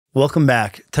Welcome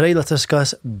back. Today, let's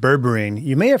discuss berberine.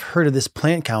 You may have heard of this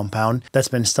plant compound that's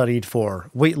been studied for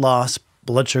weight loss,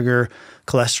 blood sugar,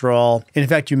 cholesterol. In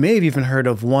fact, you may have even heard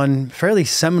of one fairly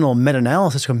seminal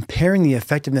meta-analysis comparing the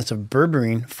effectiveness of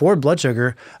berberine for blood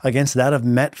sugar against that of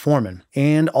metformin.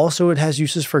 And also it has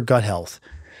uses for gut health.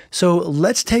 So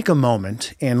let's take a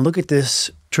moment and look at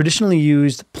this traditionally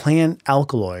used plant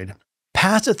alkaloid,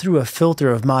 pass it through a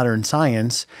filter of modern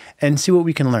science, and see what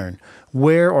we can learn.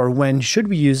 Where or when should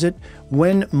we use it?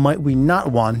 When might we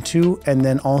not want to? And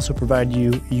then also provide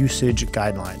you usage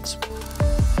guidelines.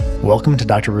 Welcome to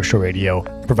Dr. Ruscio Radio,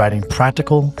 providing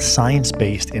practical,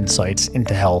 science-based insights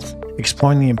into health,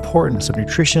 exploring the importance of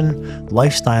nutrition,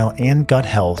 lifestyle, and gut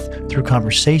health through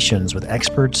conversations with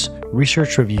experts,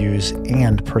 research reviews,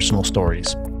 and personal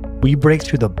stories. We break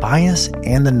through the bias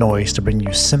and the noise to bring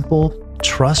you simple,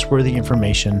 trustworthy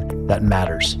information that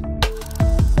matters.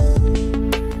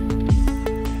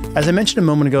 As I mentioned a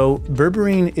moment ago,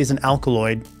 berberine is an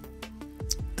alkaloid.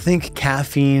 Think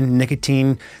caffeine,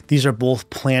 nicotine. These are both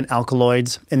plant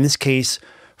alkaloids. In this case,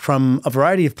 from a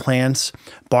variety of plants: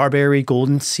 barberry,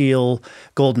 golden seal,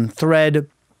 golden thread,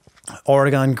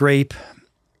 Oregon grape.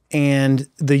 And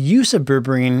the use of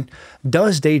berberine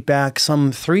does date back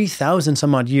some 3,000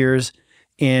 some odd years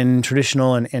in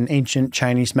traditional and ancient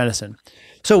Chinese medicine.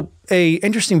 So an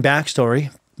interesting backstory.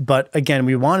 But again,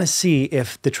 we want to see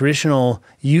if the traditional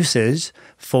uses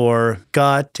for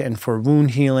gut and for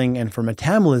wound healing and for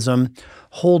metabolism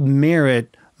hold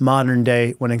merit modern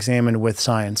day when examined with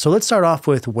science. So let's start off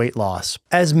with weight loss.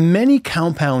 As many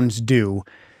compounds do,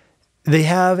 they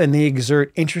have and they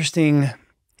exert interesting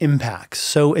impacts.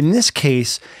 So in this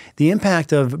case, the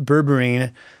impact of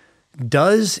berberine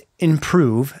does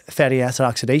improve fatty acid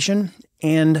oxidation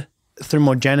and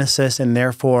thermogenesis and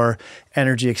therefore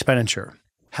energy expenditure.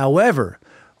 However,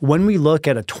 when we look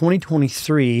at a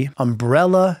 2023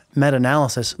 umbrella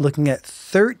meta-analysis looking at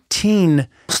 13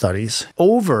 studies,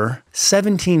 over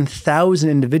 17,000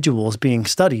 individuals being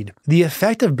studied, the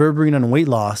effect of berberine on weight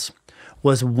loss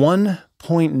was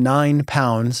 1.9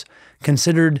 pounds,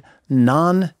 considered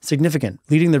non-significant,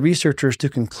 leading the researchers to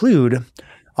conclude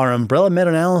our umbrella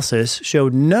meta-analysis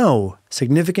showed no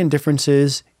significant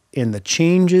differences in the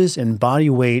changes in body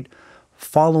weight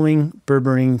following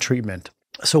berberine treatment.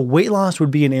 So weight loss would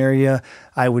be an area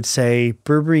I would say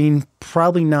berberine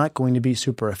probably not going to be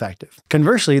super effective.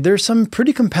 Conversely, there's some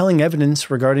pretty compelling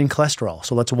evidence regarding cholesterol.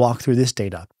 So let's walk through this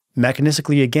data.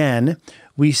 Mechanistically, again,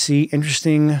 we see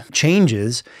interesting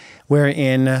changes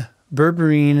wherein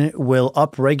berberine will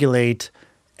upregulate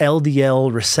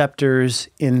LDL receptors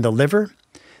in the liver.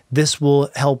 This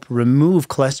will help remove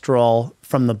cholesterol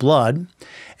from the blood.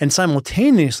 And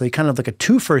simultaneously, kind of like a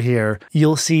twofer here,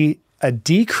 you'll see a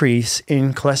decrease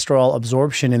in cholesterol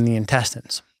absorption in the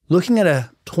intestines. Looking at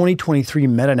a 2023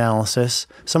 meta-analysis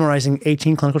summarizing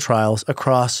 18 clinical trials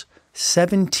across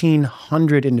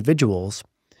 1,700 individuals,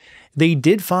 they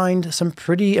did find some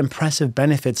pretty impressive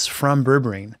benefits from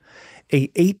berberine. A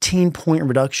 18-point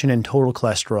reduction in total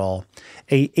cholesterol,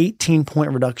 a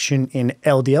 18-point reduction in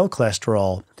LDL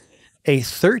cholesterol, a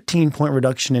 13-point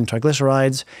reduction in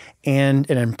triglycerides, and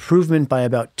an improvement by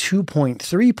about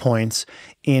 2.3 points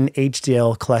in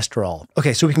HDL cholesterol.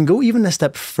 Okay, so we can go even a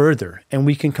step further and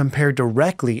we can compare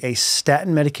directly a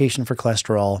statin medication for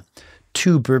cholesterol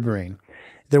to berberine.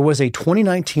 There was a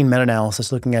 2019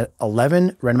 meta-analysis looking at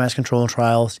 11 randomized controlled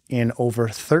trials in over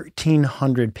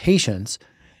 1,300 patients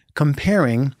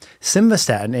comparing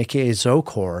simvastatin, aka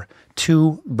Zocor,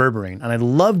 to berberine. And I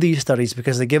love these studies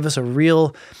because they give us a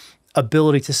real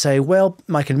ability to say, well,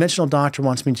 my conventional doctor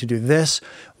wants me to do this.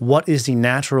 What is the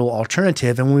natural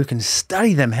alternative? And when we can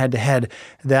study them head to head,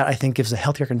 that I think gives the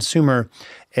healthcare consumer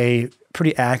a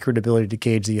pretty accurate ability to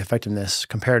gauge the effectiveness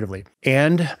comparatively.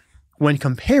 And when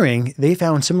comparing, they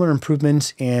found similar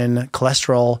improvements in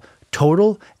cholesterol,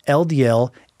 total,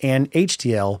 LDL, and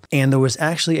HDL, and there was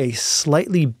actually a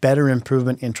slightly better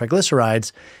improvement in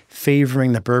triglycerides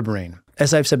favoring the berberine.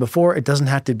 As I've said before, it doesn't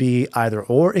have to be either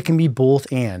or, it can be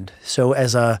both and. So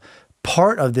as a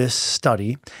part of this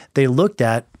study, they looked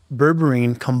at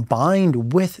berberine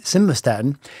combined with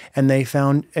simvastatin, and they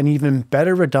found an even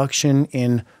better reduction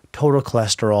in total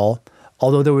cholesterol,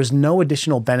 although there was no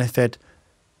additional benefit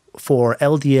for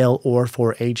LDL or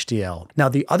for HDL. Now,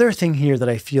 the other thing here that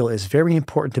I feel is very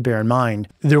important to bear in mind,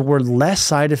 there were less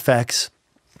side effects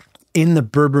in the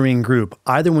berberine group,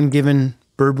 either when given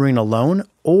berberine alone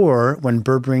or when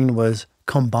berberine was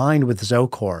combined with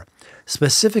Zocor.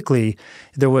 Specifically,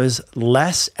 there was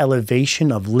less elevation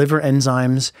of liver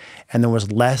enzymes and there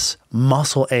was less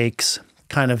muscle aches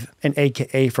kind of an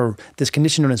AKA for this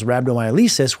condition known as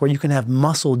rhabdomyolysis, where you can have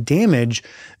muscle damage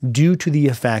due to the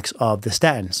effects of the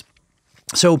statins.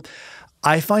 So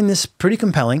I find this pretty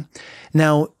compelling.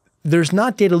 Now, there's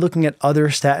not data looking at other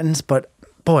statins, but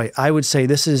boy, I would say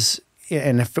this is,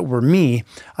 and if it were me,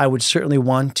 I would certainly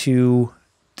want to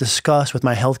discuss with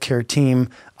my healthcare team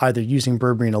either using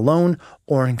berberine alone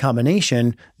or in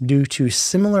combination due to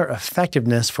similar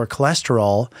effectiveness for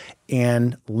cholesterol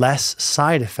and less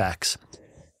side effects.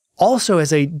 Also,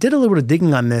 as I did a little bit of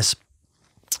digging on this,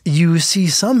 you see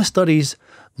some studies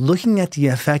looking at the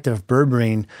effect of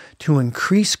berberine to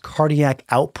increase cardiac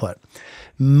output,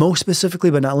 most specifically,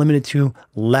 but not limited to,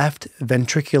 left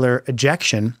ventricular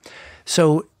ejection.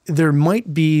 So there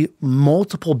might be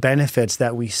multiple benefits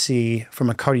that we see from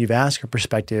a cardiovascular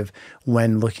perspective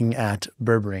when looking at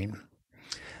berberine.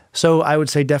 So I would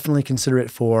say definitely consider it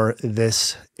for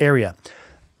this area.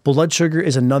 Blood sugar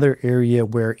is another area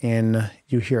wherein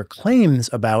you hear claims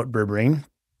about berberine,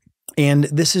 and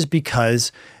this is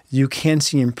because you can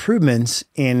see improvements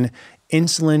in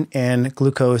insulin and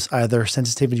glucose, either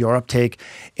sensitivity or uptake,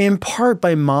 in part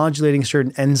by modulating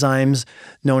certain enzymes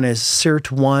known as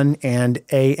SIRT1 and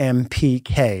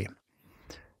AMPK.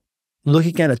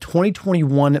 Looking at a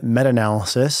 2021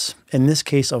 meta-analysis, in this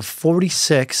case of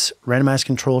 46 randomized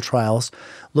control trials,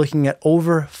 looking at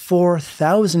over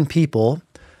 4,000 people,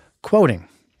 quoting,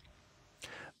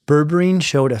 berberine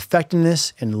showed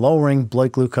effectiveness in lowering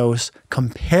blood glucose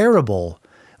comparable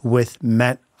with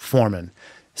metformin.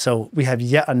 So we have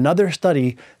yet another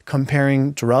study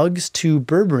comparing drugs to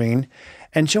berberine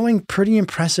and showing pretty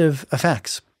impressive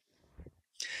effects.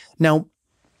 Now,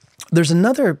 there's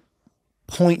another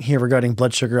point here regarding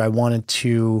blood sugar I wanted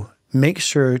to make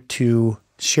sure to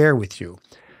share with you.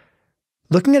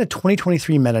 Looking at a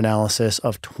 2023 meta-analysis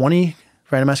of 20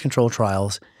 randomized control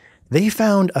trials, they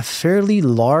found a fairly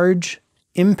large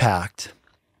impact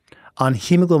on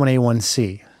hemoglobin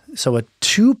A1C. So a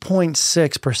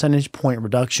 2.6 percentage point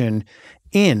reduction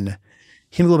in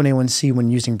hemoglobin A1C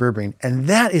when using berberine. And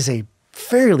that is a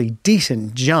fairly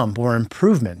decent jump or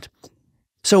improvement.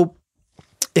 So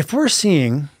if we're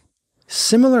seeing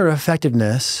similar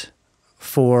effectiveness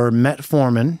for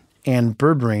metformin and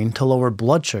berberine to lower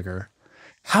blood sugar,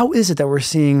 how is it that we're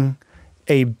seeing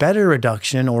a better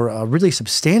reduction or a really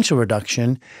substantial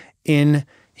reduction in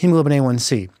hemoglobin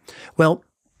A1C? Well,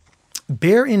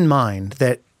 bear in mind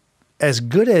that as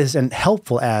good as and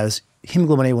helpful as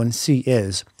hemoglobin A1C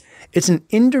is, it's an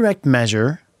indirect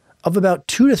measure of about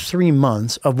 2 to 3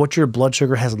 months of what your blood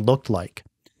sugar has looked like.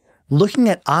 Looking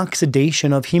at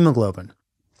oxidation of hemoglobin,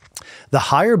 the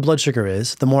higher blood sugar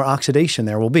is, the more oxidation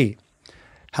there will be.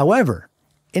 However,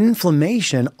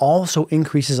 inflammation also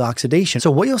increases oxidation.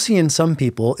 So what you'll see in some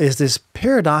people is this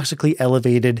paradoxically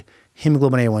elevated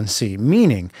hemoglobin A1C,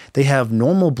 meaning they have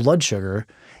normal blood sugar,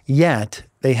 yet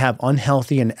they have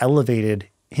unhealthy and elevated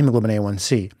hemoglobin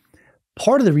A1C.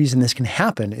 Part of the reason this can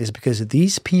happen is because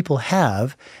these people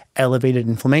have elevated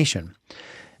inflammation.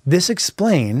 This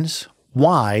explains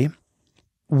why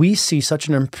we see such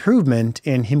an improvement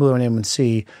in hemoglobin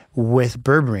A1C with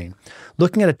berberine.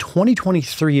 Looking at a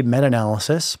 2023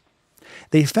 meta-analysis,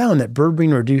 they found that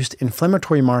berberine reduced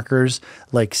inflammatory markers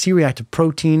like C-reactive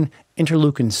protein,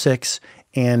 interleukin-6,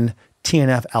 and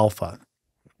TNF-alpha.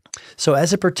 So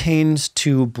as it pertains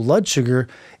to blood sugar,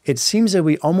 it seems that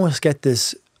we almost get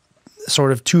this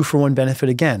sort of 2-for-1 benefit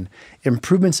again.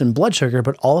 Improvements in blood sugar,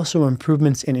 but also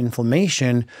improvements in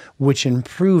inflammation, which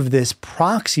improve this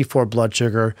proxy for blood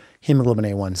sugar, hemoglobin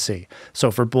A1C.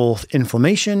 So for both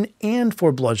inflammation and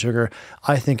for blood sugar,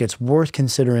 I think it's worth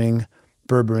considering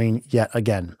berberine yet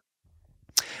again.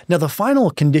 Now, the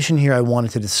final condition here I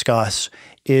wanted to discuss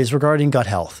is regarding gut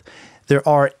health. There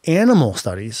are animal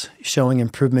studies showing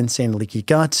improvements in leaky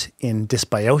gut, in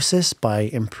dysbiosis by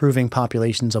improving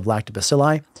populations of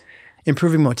lactobacilli,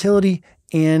 improving motility,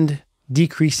 and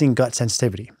decreasing gut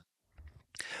sensitivity.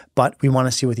 But we want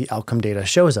to see what the outcome data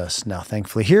shows us. Now,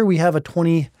 thankfully here we have a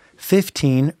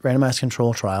 2015 randomized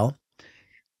control trial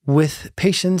with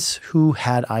patients who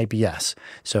had IBS.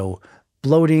 So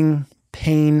bloating,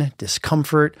 pain,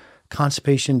 discomfort,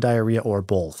 constipation, diarrhea, or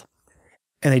both.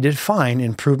 And they did find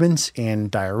improvements in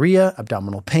diarrhea,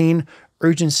 abdominal pain,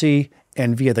 urgency,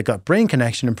 and via the gut-brain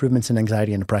connection, improvements in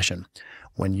anxiety and depression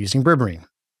when using berberine.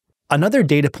 Another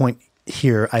data point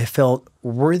here I felt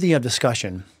worthy of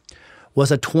discussion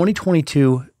was a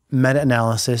 2022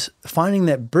 meta-analysis finding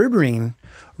that berberine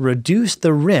reduced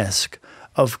the risk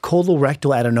of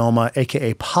colorectal adenoma,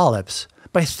 aka polyps,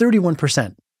 by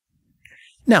 31%.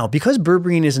 Now, because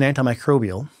berberine is an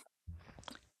antimicrobial,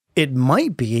 it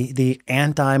might be the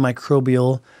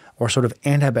antimicrobial or sort of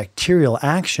antibacterial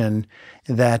action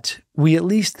that we at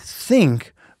least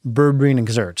think berberine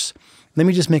exerts. Let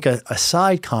me just make a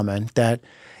side comment that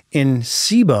in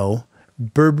SIBO,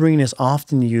 berberine is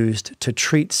often used to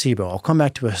treat SIBO. I'll come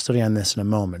back to a study on this in a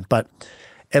moment, but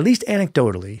at least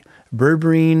anecdotally,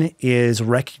 berberine is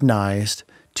recognized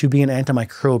to be an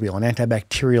antimicrobial, an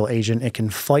antibacterial agent. It can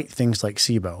fight things like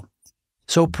SIBO.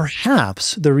 So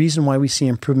perhaps the reason why we see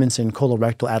improvements in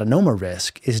colorectal adenoma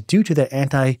risk is due to that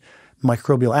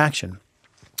antimicrobial action.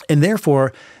 And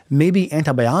therefore, maybe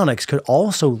antibiotics could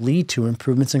also lead to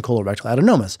improvements in colorectal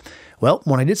adenomas. Well,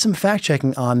 when I did some fact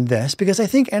checking on this, because I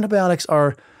think antibiotics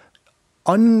are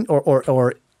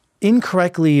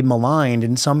incorrectly maligned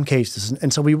in some cases.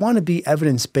 And so we want to be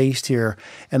evidence-based here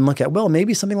and look at, well,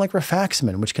 maybe something like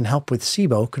rifaximin, which can help with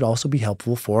SIBO, could also be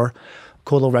helpful for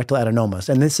colorectal adenomas.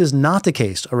 And this is not the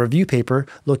case. A review paper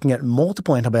looking at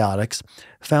multiple antibiotics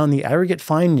found the aggregate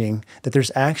finding that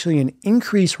there's actually an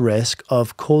increased risk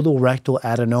of colorectal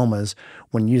adenomas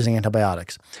when using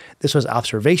antibiotics. This was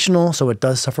observational, so it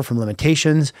does suffer from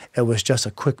limitations. It was just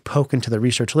a quick poke into the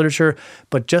research literature,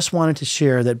 but just wanted to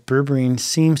share that berberine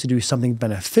seems to do something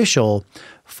beneficial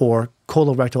for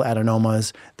colorectal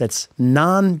adenomas that's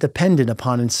non-dependent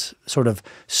upon its sort of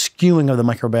skewing of the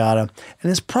microbiota,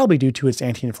 and is probably due to its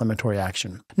anti-inflammatory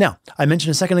action. Now, I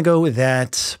mentioned a second ago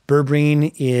that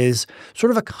berberine is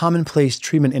sort of a commonplace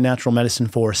treatment in natural medicine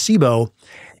for SIBO,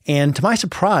 and to my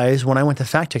surprise, when I went to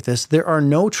fact check this, there are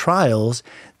no trials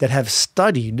that have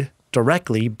studied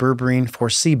directly berberine for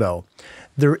SIBO.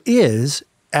 There is,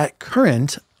 at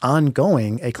current,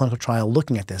 ongoing a clinical trial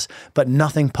looking at this, but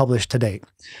nothing published to date.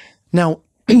 Now,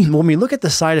 when we look at the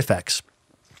side effects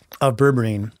of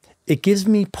berberine, it gives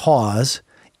me pause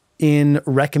in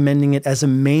recommending it as a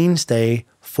mainstay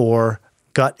for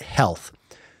gut health.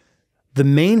 The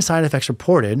main side effects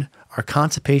reported are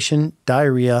constipation,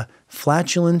 diarrhea,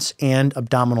 flatulence, and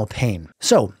abdominal pain.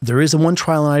 So there is one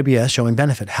trial in IBS showing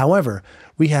benefit. However,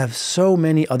 we have so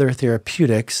many other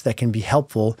therapeutics that can be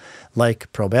helpful,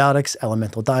 like probiotics,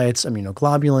 elemental diets,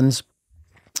 immunoglobulins,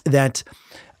 that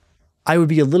I would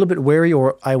be a little bit wary,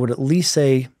 or I would at least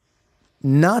say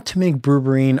not to make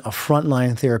berberine a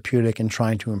frontline therapeutic in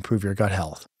trying to improve your gut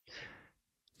health.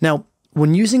 Now,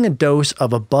 when using a dose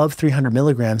of above 300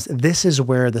 milligrams, this is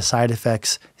where the side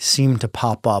effects seem to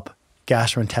pop up,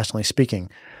 gastrointestinally speaking.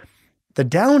 The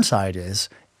downside is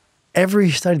every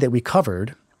study that we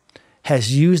covered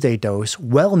has used a dose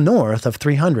well north of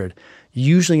 300,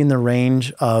 usually in the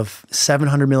range of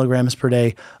 700 milligrams per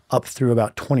day up through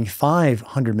about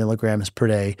 2,500 milligrams per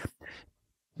day.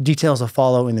 Details will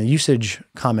follow in the usage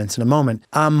comments in a moment.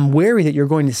 I'm wary that you're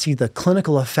going to see the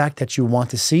clinical effect that you want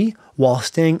to see while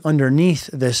staying underneath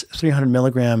this 300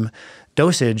 milligram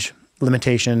dosage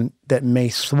limitation that may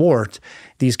thwart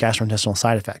these gastrointestinal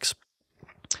side effects.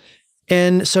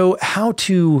 And so how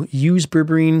to use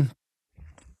berberine?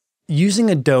 Using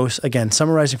a dose, again,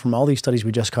 summarizing from all these studies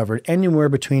we just covered, anywhere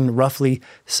between roughly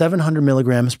 700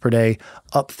 milligrams per day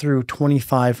up through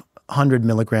 2,500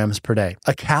 milligrams per day.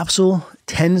 A capsule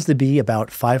tends to be about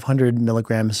 500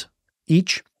 milligrams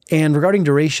each. And regarding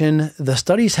duration, the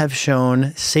studies have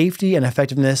shown safety and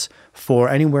effectiveness for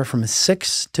anywhere from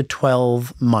 6 to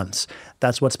 12 months.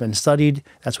 That's what's been studied.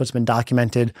 That's what's been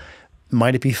documented.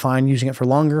 Might it be fine using it for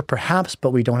longer? Perhaps,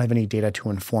 but we don't have any data to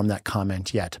inform that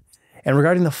comment yet. And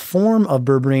regarding the form of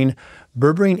berberine,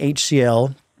 berberine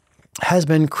HCl has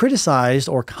been criticized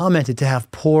or commented to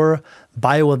have poor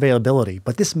bioavailability,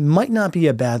 but this might not be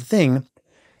a bad thing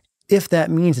if that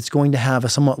means it's going to have a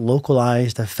somewhat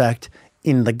localized effect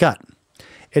in the gut.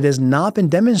 It has not been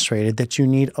demonstrated that you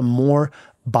need a more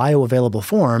bioavailable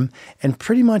form, and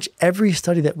pretty much every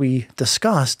study that we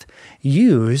discussed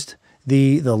used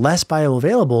the less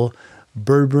bioavailable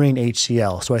berberine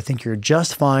HCl. So I think you're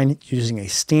just fine using a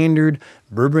standard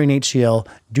berberine HCl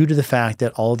due to the fact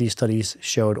that all of these studies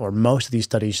showed, or most of these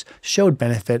studies showed,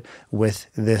 benefit with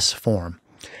this form.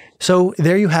 So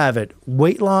there you have it.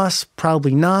 Weight loss,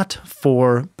 probably not.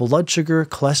 For blood sugar,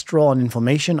 cholesterol, and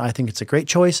inflammation, I think it's a great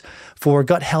choice. For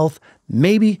gut health,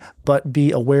 maybe, but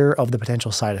be aware of the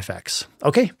potential side effects.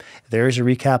 Okay, there's a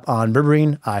recap on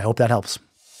berberine. I hope that helps.